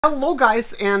Hello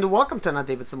guys and welcome to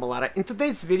another Zimaleta. In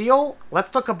today's video, let's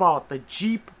talk about the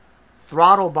Jeep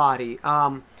throttle body.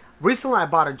 Recently I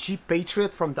bought a Jeep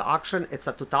Patriot from the auction. It's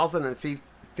a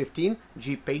 2015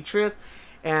 Jeep Patriot.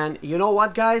 And you know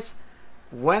what guys?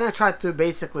 When I tried to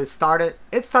basically start it,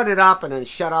 it started up and then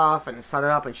shut off and it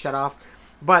started up and shut off.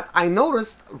 But I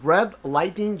noticed red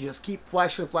lightning just keep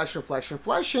flashing.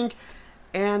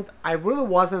 And I really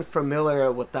wasn't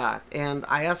familiar with that. And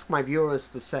I asked my viewers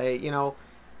to say, you know,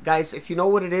 guys, if you know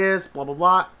what it is, blah, blah,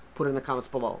 blah, put it in the comments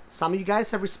below. Some of you guys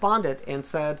have responded and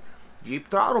said, Jeep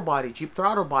throttle body, Jeep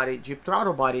throttle body, Jeep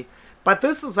throttle body. But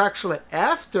this is actually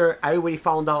after I already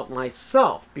found out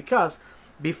myself. Because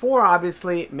before,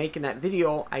 obviously, making that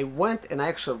video, I went and I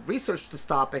actually researched this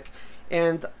topic.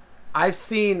 And I've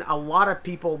seen a lot of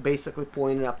people basically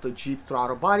pointing up the Jeep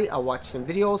throttle body. I watched some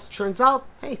videos. Turns out,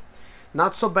 hey,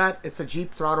 not so bad. It's a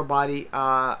Jeep throttle body.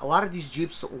 A lot of these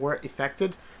Jeeps were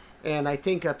affected. And I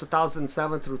think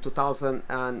 2007 through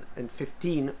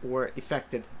 2015 were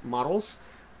affected models.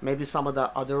 Maybe some of the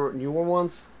other newer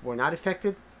ones were not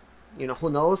affected. You know,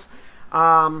 who knows?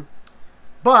 But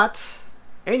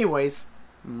anyways,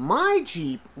 my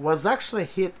Jeep was actually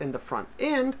hit in the front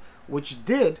end, which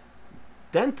dented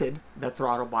the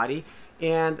throttle body.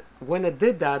 And when it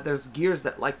did that, there's gears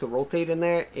that like to rotate in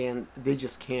there and they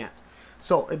just can't.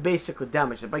 So it basically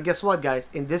damaged it. But guess what,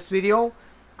 guys? In this video,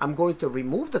 I'm going to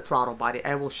remove the throttle body.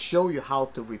 I will show you how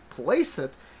to replace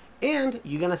it, and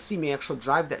you're gonna see me actually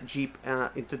drive that Jeep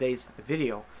in today's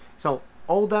video. So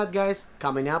all that, guys,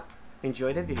 coming up.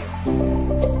 Enjoy the video.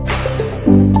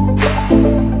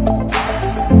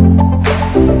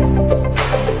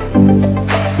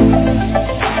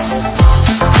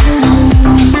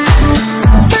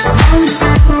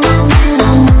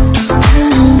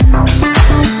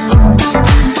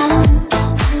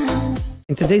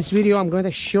 In today's video, I'm going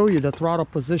to show you the throttle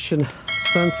position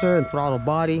sensor and throttle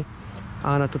body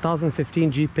on a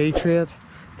 2015 Jeep Patriot.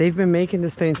 They've been making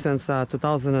this thing since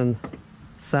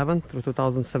 2007 through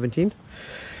 2017.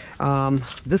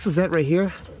 This is it right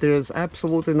here. There's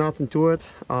absolutely nothing to it.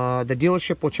 The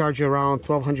dealership will charge you around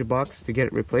 1,200 bucks to get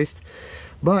it replaced.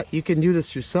 But you can do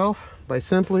this yourself by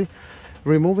simply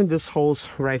removing this hose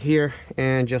right here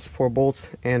and just 4 bolts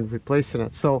and replacing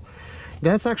it. So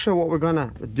that's actually what we're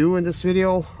gonna do in this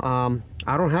video.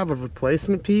 I don't have a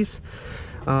replacement piece.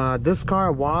 This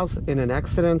car was in an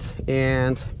accident,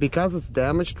 and because it's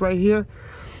damaged right here,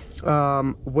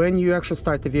 when you actually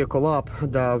start the vehicle up,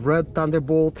 the red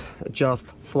thunderbolt just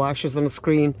flashes on the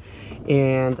screen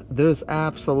and there's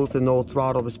absolutely no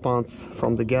throttle response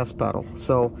from the gas pedal.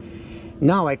 So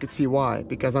now I could see why,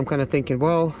 because I'm kind of thinking,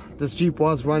 well, this Jeep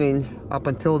was running up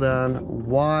until then.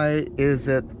 Why is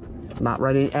it not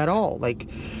running at all? Like,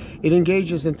 it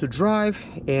engages into drive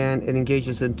and it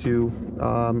engages into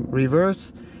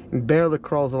reverse and barely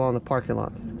crawls along the parking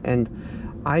lot. And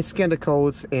I scanned the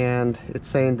codes and it's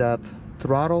saying that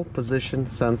throttle position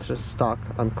sensor stuck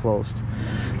unclosed.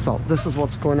 So this is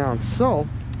what's going on. So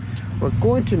we're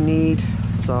going to need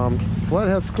some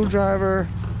flathead screwdriver.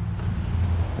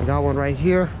 I got one right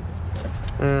here,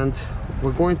 and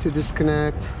we're going to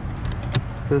disconnect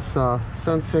this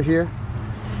sensor here.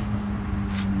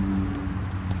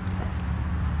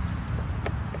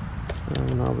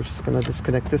 And now we're just gonna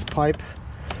disconnect this pipe.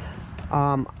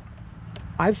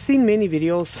 I've seen many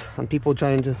videos on people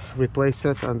trying to replace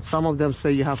it, and some of them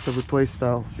say you have to replace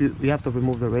you have to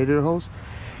remove the radiator hose.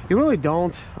 You really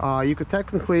don't. You could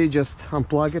technically just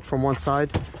unplug it from one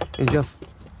side and just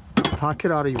tuck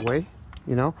it out of your way,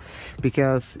 you know,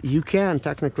 because you can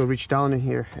technically reach down in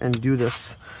here and do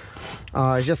this.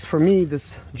 Just for me,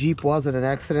 this Jeep was in an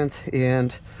accident,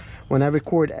 and when I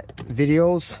record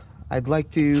videos, I'd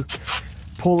like to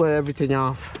pull everything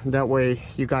off. That way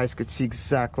you guys could see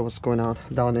exactly what's going on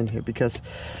down in here, because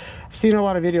I've seen a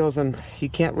lot of videos and you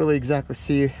can't really exactly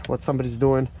see what somebody's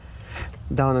doing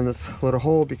down in this little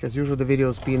hole, because usually the video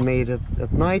is being made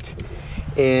at night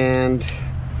and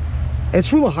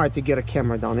it's really hard to get a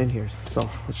camera down in here. So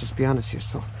let's just be honest here.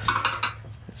 So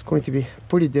it's going to be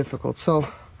pretty difficult. So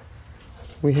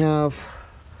we have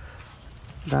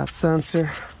that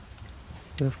sensor.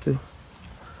 We have to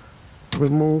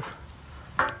remove.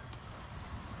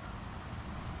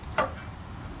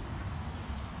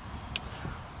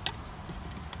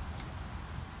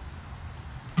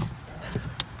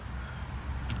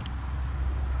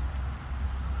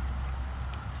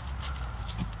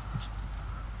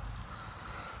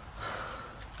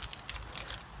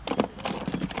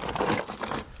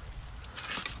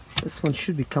 This one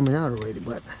should be coming out already,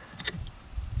 but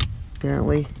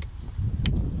apparently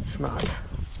it's not.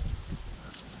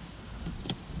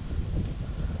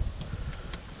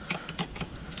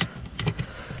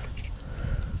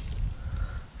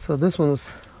 So this one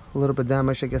was a little bit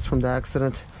damaged, I guess, from the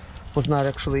accident. Was not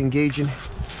actually engaging.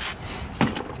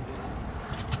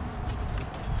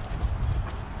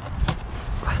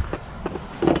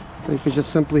 So you can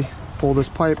just simply pull this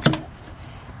pipe,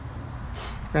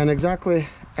 and exactly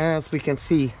as we can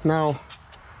see now,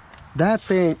 that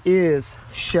thing is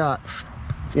shut.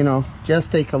 You know,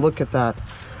 just take a look at that.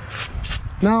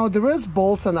 Now there is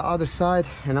bolts on the other side,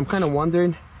 and I'm kind of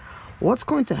wondering what's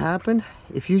going to happen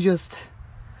if you just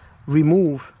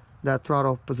remove that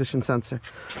throttle position sensor.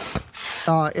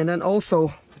 And then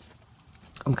also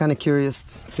I'm kind of curious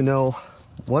to know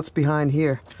what's behind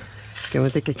here. Can we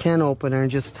take a can opener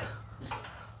and just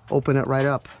open it right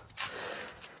up?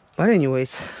 But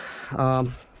anyways,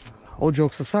 all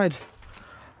jokes aside,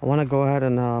 I want to go ahead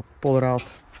and pull it out.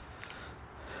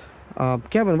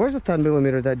 Kevin, where's the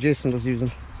 10mm that Jason was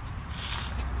using?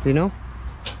 Do you know?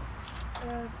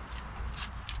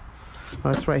 Oh,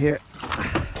 it's right here.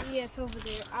 Yes, over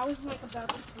there. I was like about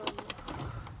to tell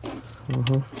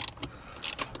you.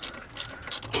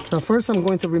 So first I'm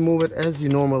going to remove it as you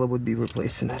normally would be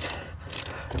replacing it.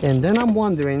 And then I'm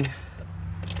wondering,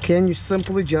 can you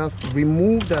simply just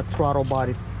remove that throttle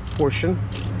body portion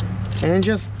and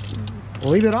just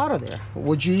leave it out of there?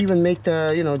 Would you even make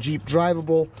the, you know, Jeep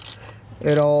drivable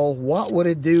at all? What would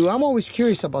it do? I'm always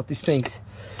curious about these things,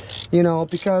 you know,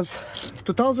 because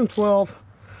 2012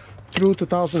 through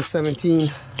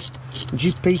 2017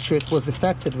 Jeep Patriot was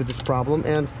affected with this problem,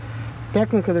 and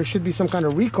technically there should be some kind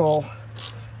of recall,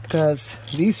 because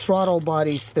these throttle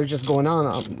bodies, they're just going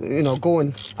on, you know,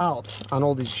 going out on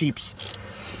all these Jeeps.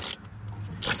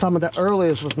 Some of the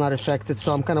earliest was not affected,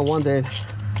 so I'm kind of wondering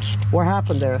what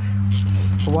happened there.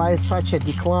 Why is such a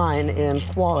decline in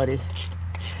quality?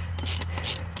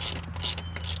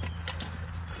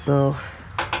 So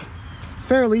it's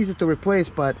fairly easy to replace,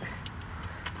 but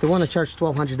they want to charge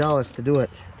 $1,200 to do it,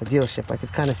 the dealership. I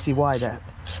could kind of see why that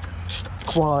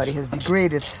quality has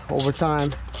degraded over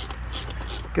time,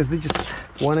 because they just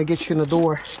want to get you in the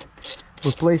door,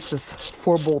 replace this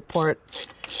 4-bolt part,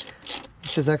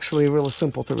 which is actually really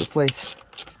simple to replace.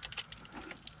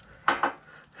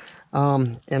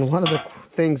 And one of the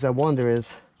things I wonder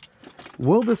is,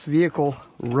 will this vehicle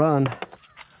run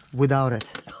without it?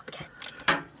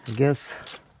 I guess,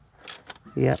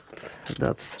 yep,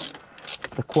 that's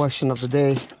the question of the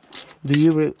day. Do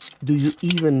you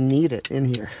even need it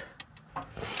in here?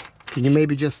 Can you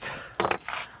maybe just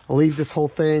leave this whole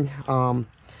thing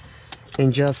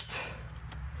and just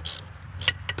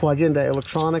plug in the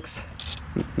electronics,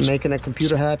 making it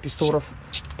computer happy sort of,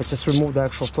 but just remove the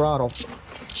actual throttle?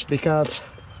 Because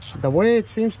the way it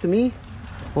seems to me,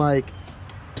 like,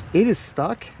 it is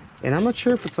stuck, and I'm not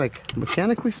sure if it's like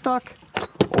mechanically stuck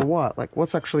or what, like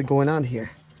what's actually going on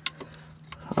here.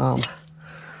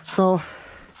 So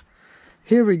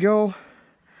here we go,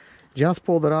 just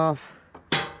pulled it off.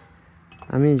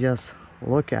 I mean, just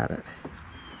look at it.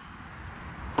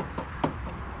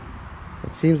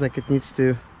 It seems like it needs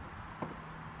to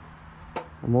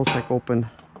almost like open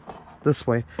this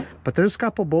way, but there's a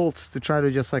couple bolts to try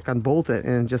to just like unbolt it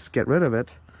and just get rid of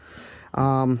it.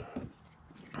 I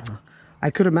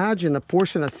could imagine the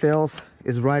portion that fails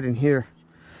is right in here,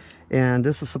 and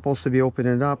this is supposed to be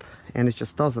opening it up, and it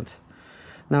just doesn't.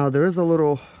 Now there is a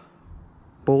little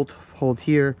bolt hold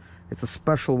here. It's a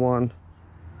special one.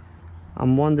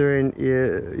 I'm wondering,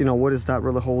 you know, what is that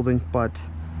really holding? But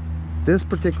this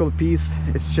particular piece,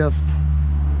 it's just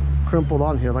crumpled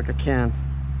on here like a can.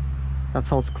 That's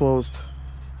how it's closed.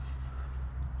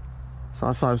 So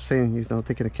that's why I was saying, you know,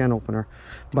 taking a can opener.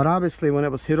 But obviously when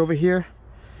it was hit over here,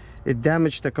 it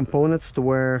damaged the components to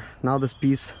where now this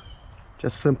piece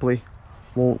just simply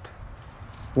won't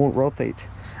rotate.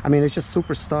 I mean, it's just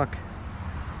super stuck.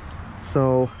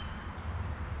 So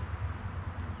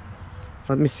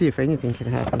let me see if anything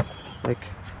can happen. Like,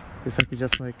 if I could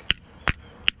just like,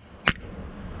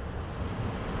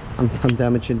 I'm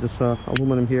damaging this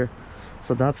aluminum here.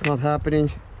 So that's not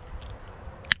happening,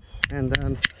 and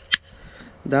then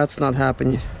that's not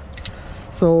happening.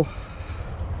 So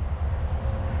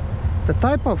the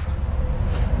type of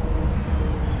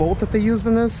bolt that they use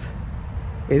in this,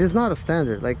 it is not a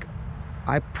standard. Like,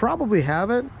 I probably have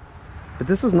it, but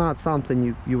this is not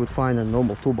something you would find in a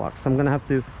normal toolbox. I'm gonna have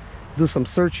to do some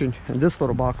searching in this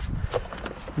little box.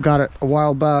 Got it a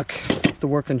while back to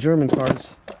work on German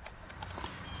cars,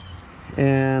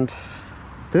 and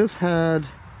this had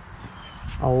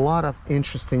a lot of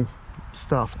interesting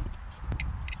stuff.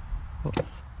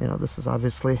 You know, this is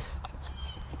obviously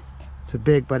too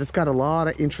big, but it's got a lot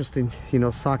of interesting, you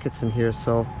know, sockets in here.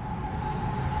 So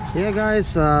yeah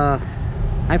guys,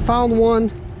 I found one.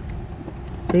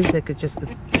 Seems like it's just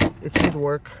it should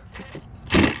work.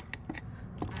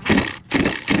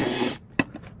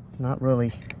 Not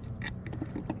really.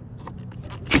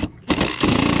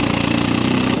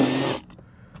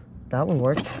 That one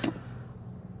worked.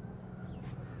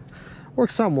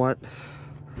 Worked somewhat.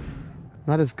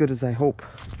 Not as good as I hope.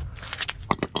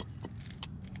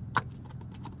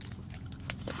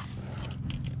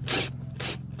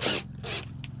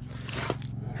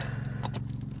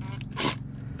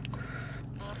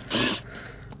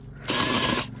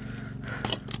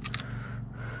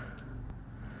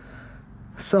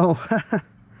 So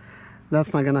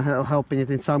that's not gonna help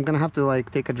anything. So I'm gonna have to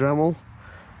like take a Dremel,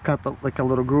 cut like a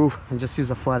little groove, and just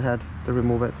use a flathead to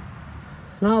remove it.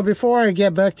 Now, before I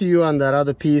get back to you on that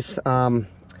other piece,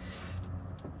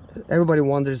 everybody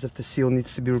wonders if the seal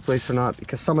needs to be replaced or not,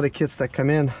 because some of the kits that come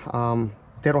in,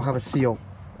 they don't have a seal.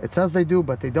 It says they do,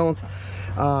 but they don't.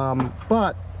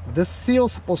 But this seal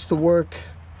is supposed to work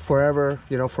forever,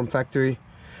 you know, from factory.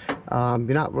 You're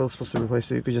not really supposed to replace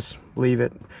it. You could just leave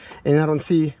it, and I don't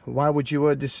see why would you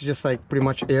would. This is just like pretty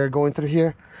much air going through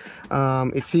here.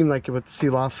 It seemed like it would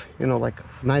seal off, you know, like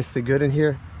nicely good in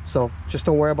here. So just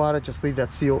don't worry about it. Just leave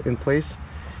that seal in place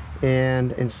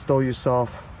and install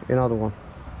yourself another one.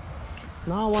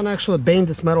 Now I want to actually bang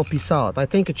this metal piece out. I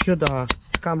think it should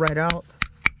come right out.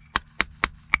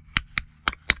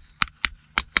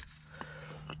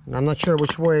 And I'm not sure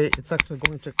which way it's actually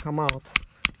going to come out.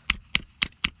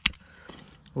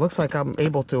 Looks like I'm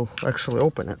able to actually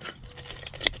open it.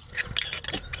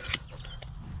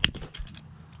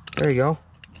 There you go.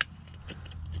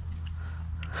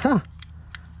 Huh.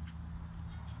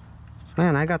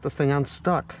 Man, I got this thing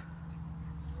unstuck.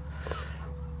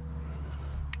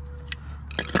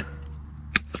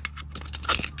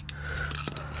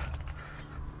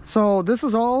 So this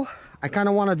is all I kind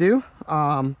of want to do.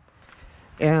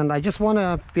 And I just want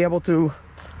to be able to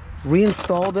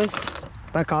reinstall this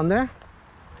back on there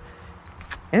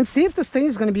and see if this thing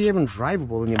is going to be even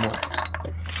drivable anymore.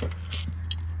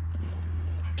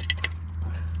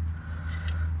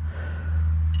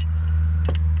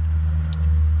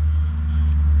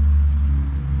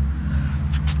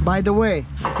 By the way,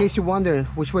 in case you're wondering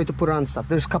which way to put on stuff,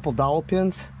 there's a couple dowel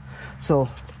pins. So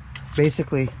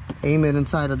basically aim it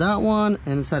inside of that one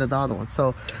and inside of the other one.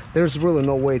 So there's really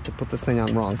no way to put this thing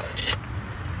on wrong.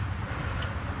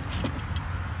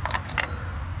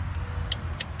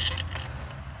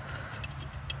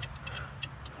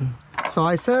 So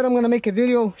I said I'm gonna make a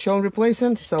video showing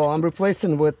replacing, so I'm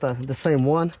replacing with the same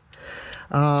one,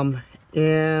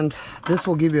 and this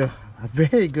will give you a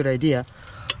very good idea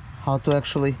how to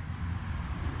actually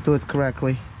do it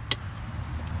correctly.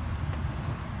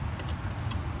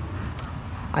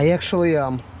 I actually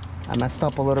I messed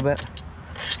up a little bit.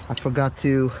 I forgot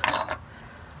to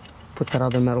put that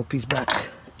other metal piece back.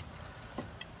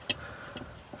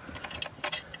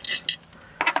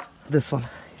 This one, you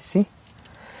see?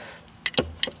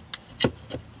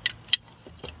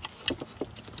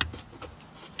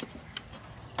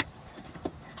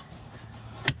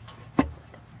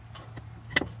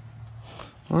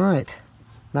 All right,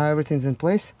 now everything's in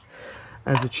place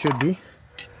as it should be.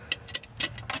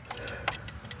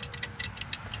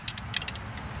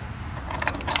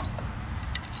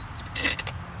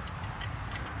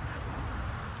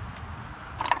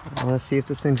 I want to see if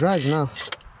this thing drives now.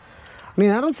 I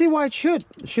mean, I don't see why it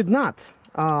should not,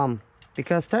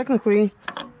 because technically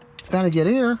it's got to get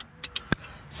air.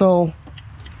 So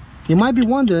you might be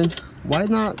wondering, why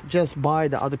not just buy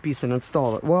the other piece and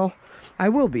install it? Well, I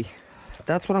will be.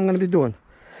 That's what I'm going to be doing,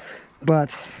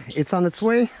 but it's on its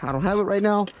way. I don't have it right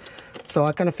now, so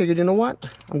I kind of figured, you know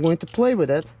what, I'm going to play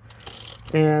with it,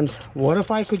 and what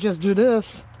if I could just do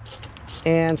this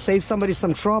and save somebody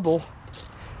some trouble,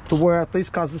 to where at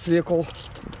least cause this vehicle,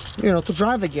 you know, to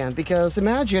drive again. Because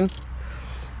imagine,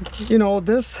 you know,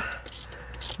 this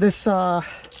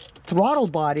throttle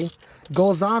body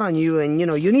goes out on you, and you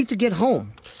know you need to get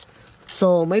home.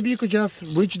 So maybe you could just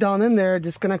reach down in there,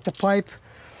 disconnect the pipe,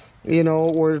 you know,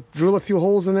 or drill a few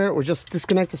holes in there, or just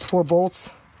disconnect these 4 bolts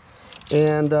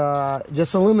and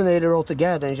just eliminate it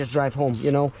altogether and just drive home.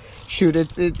 You know, shoot,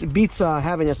 it beats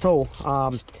having a tow.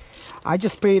 I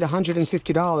just paid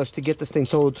 $150 to get this thing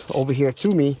towed over here to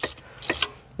me,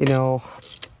 you know,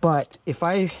 but if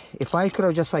I could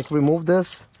have just like removed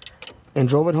this and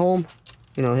drove it home,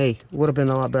 you know, hey, would have been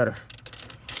a lot better.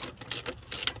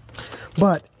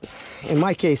 But in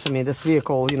my case, I mean, this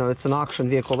vehicle, you know, it's an auction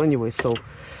vehicle anyway, so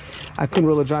I couldn't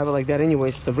really drive it like that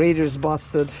anyways. The radiator's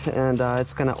busted, and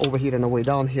it's kind of overheated on the way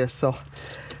down here, so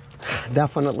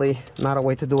definitely not a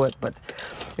way to do it. But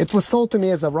it was sold to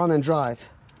me as a run and drive,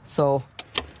 so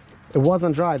it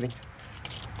wasn't driving.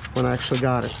 when I actually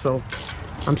got it. So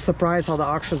I'm surprised how the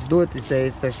auctions do it these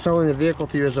days. They're selling the vehicle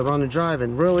to you as a run and drive,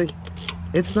 and really,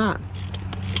 it's not.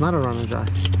 It's not a run and drive.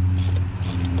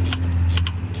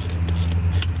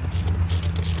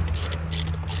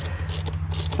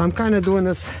 So I'm kind of doing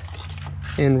this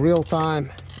in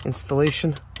real-time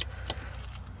installation,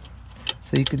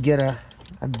 so you could get a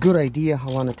good idea how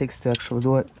long it takes to actually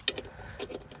do it.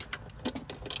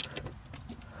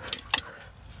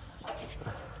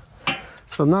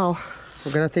 So now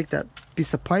we're gonna take that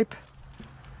piece of pipe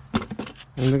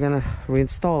and we're gonna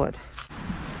reinstall it.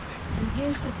 And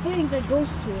here's the thing that goes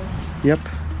to it. Yep.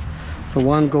 So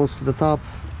one goes to the top.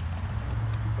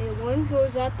 And one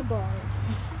goes at the bottom.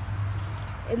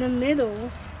 In the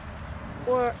middle,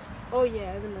 or, oh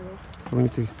yeah, in the middle. So we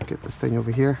need to get this thing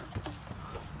over here,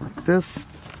 like this.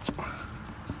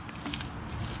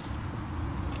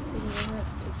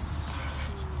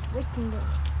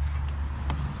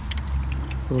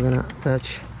 So we're gonna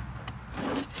attach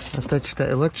the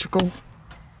electrical.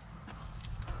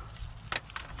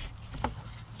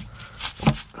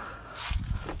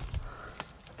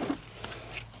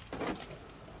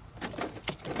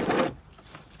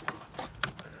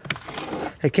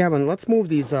 Hey Kevin, let's move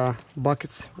these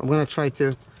buckets. I'm gonna try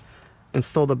to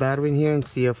install the battery in here and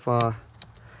see if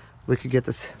we could get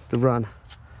this to run.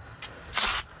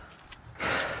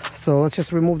 So let's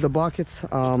just remove the buckets,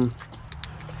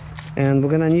 and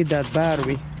we're gonna need that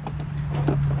battery.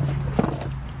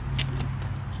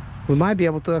 We might be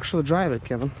able to actually drive it,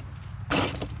 Kevin.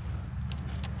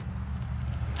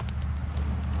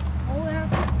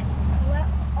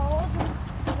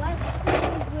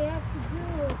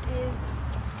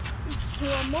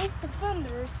 Remove the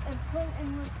fenders and put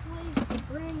and replace the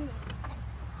brand new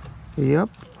ones. Yep.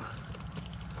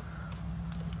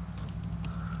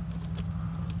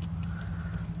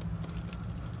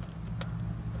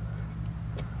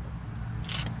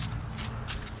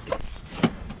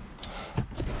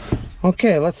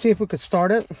 Okay, let's see if we could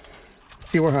start it.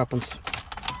 See what happens.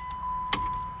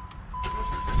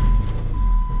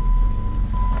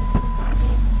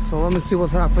 So let me see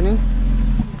what's happening.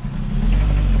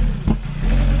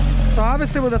 So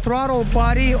obviously with the throttle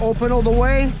body open all the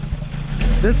way,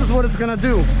 this is what it's gonna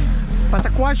do. But the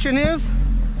question is,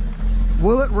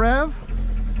 will it rev?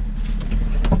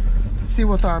 See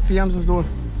what the RPMs is doing.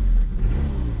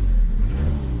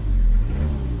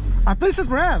 At least it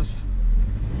revs.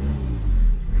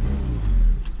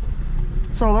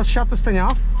 So let's shut this thing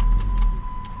off.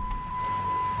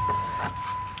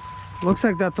 Looks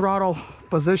like the throttle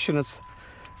position is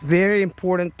very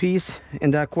important piece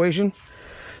in the equation.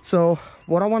 So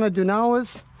what I want to do now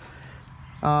is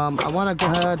I want to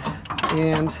go ahead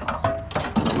and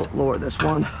lower this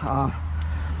one. I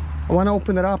want to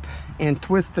open it up and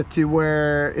twist it to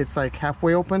where it's like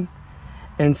halfway open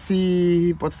and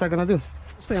see what's that gonna do.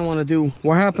 First thing I want to do,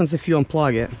 what happens if you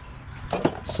unplug it?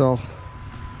 So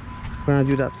I'm gonna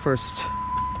do that first.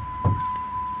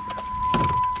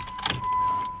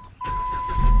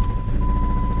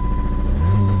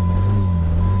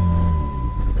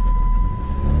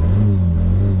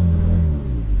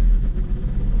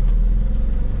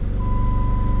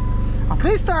 At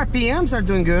least the RPMs are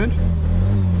doing good.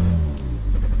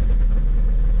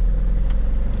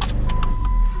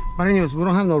 But anyways, we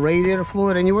don't have no radiator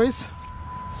fluid anyways,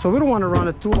 so we don't want to run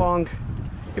it too long,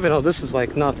 even though this is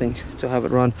like nothing to have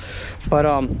it run. But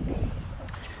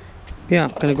yeah,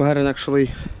 I'm gonna go ahead and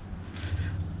actually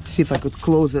see if I could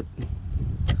close it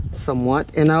somewhat,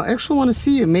 and I actually want to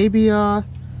see maybe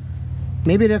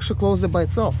maybe it actually closed it by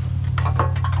itself.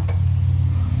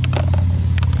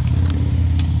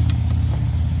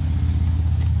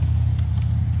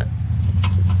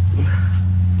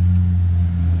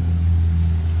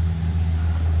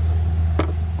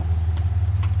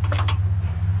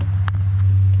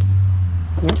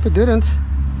 Nope, it didn't.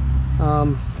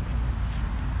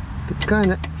 Could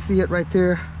kind of see it right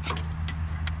there.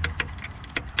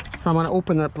 So I'm gonna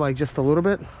open it up like just a little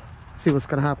bit, see what's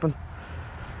gonna happen.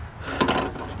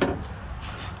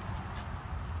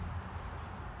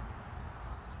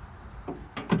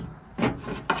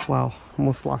 Wow,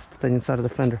 almost lost the thing inside of the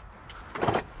fender.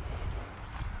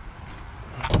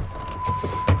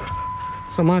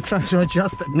 So I'm gonna try to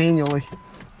adjust it manually.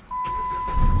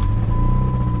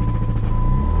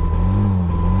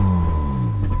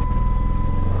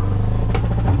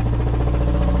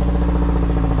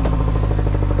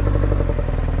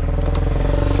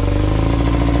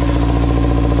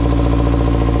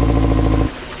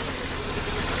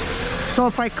 So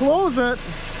if I close it,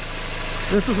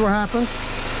 this is what happens.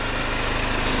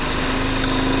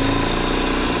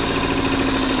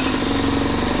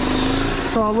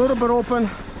 So a little bit open,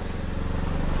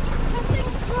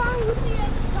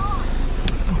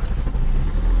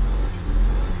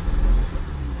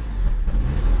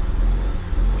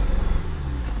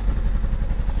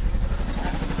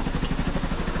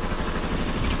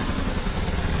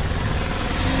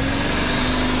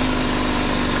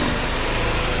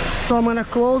 So I'm gonna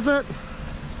close it,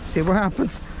 see what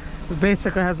happens. It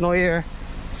basically has no air.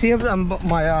 See if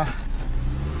my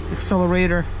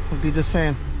accelerator would be the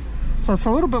same. So it's a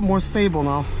little bit more stable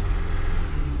now.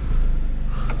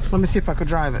 Let me see if I could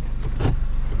drive it.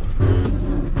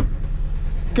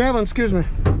 Kevin, excuse me.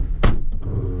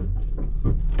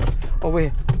 Oh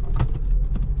wait.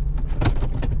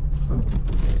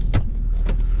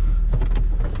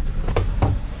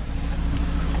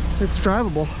 It's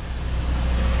drivable.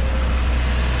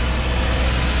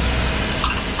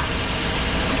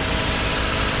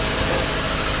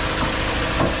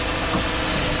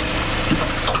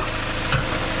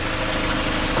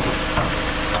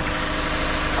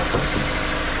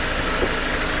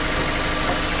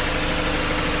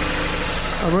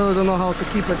 I really don't know how to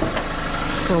keep it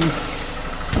from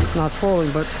not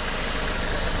falling, but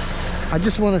I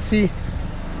just want to see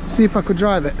if I could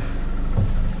drive it.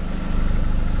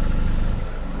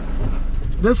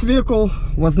 This vehicle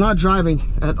was not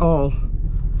driving at all,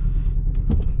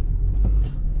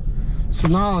 so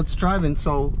now it's driving.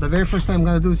 So the very first thing I'm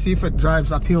gonna do is see if it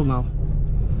drives uphill now,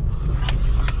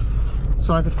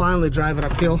 so I could finally drive it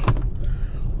uphill.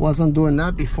 Wasn't doing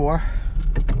that before.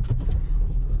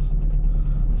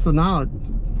 So now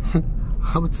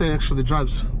I would say actually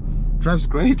drives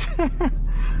great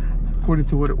according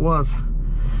to what it was.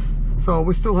 So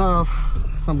we still have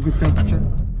some good temperature.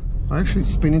 Actually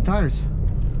spinning tires.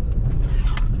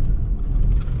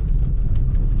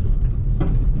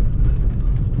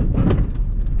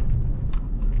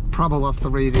 Probably lost the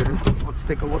radiator. Let's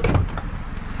take a look.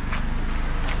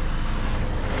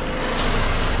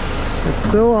 It's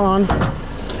still on.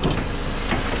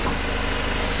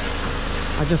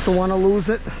 I just don't want to lose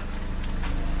it.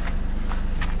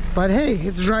 But hey,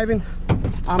 it's driving.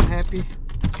 I'm happy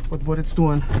with what it's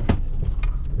doing.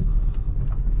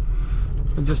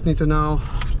 I just need to now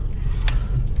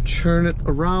turn it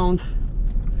around.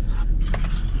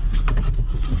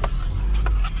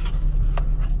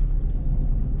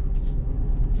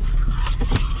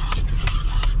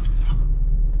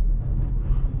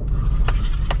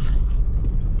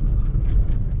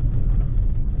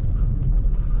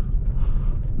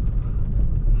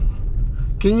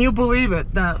 Can you believe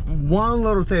it? That one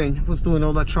little thing was doing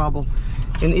all that trouble.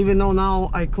 And even though now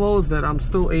I closed it, I'm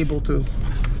still able to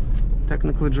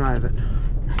technically drive it.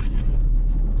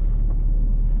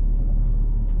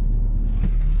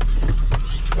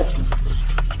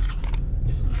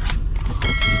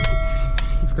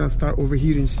 It's gonna start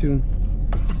overheating soon.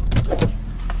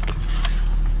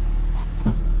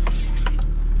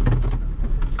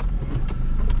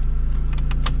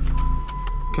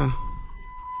 Okay.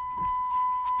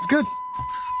 It's good.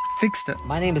 Fixed it.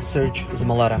 My name is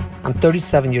Zimaleta. I'm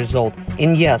 37 years old,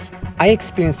 and yes, I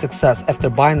experienced success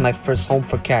after buying my first home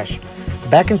for cash.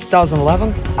 Back in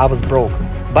 2011, I was broke,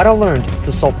 but I learned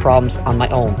to solve problems on my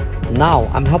own. Now,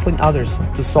 I'm helping others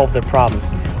to solve their problems.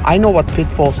 I know what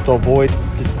pitfalls to avoid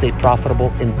to stay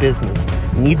profitable in business.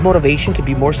 Need motivation to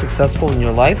be more successful in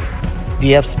your life? Do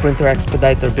you have Sprinter,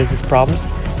 Expedite, or business problems?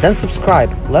 Then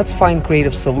subscribe. Let's find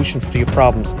creative solutions to your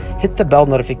problems. Hit the bell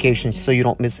notification so you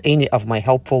don't miss any of my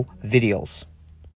helpful videos.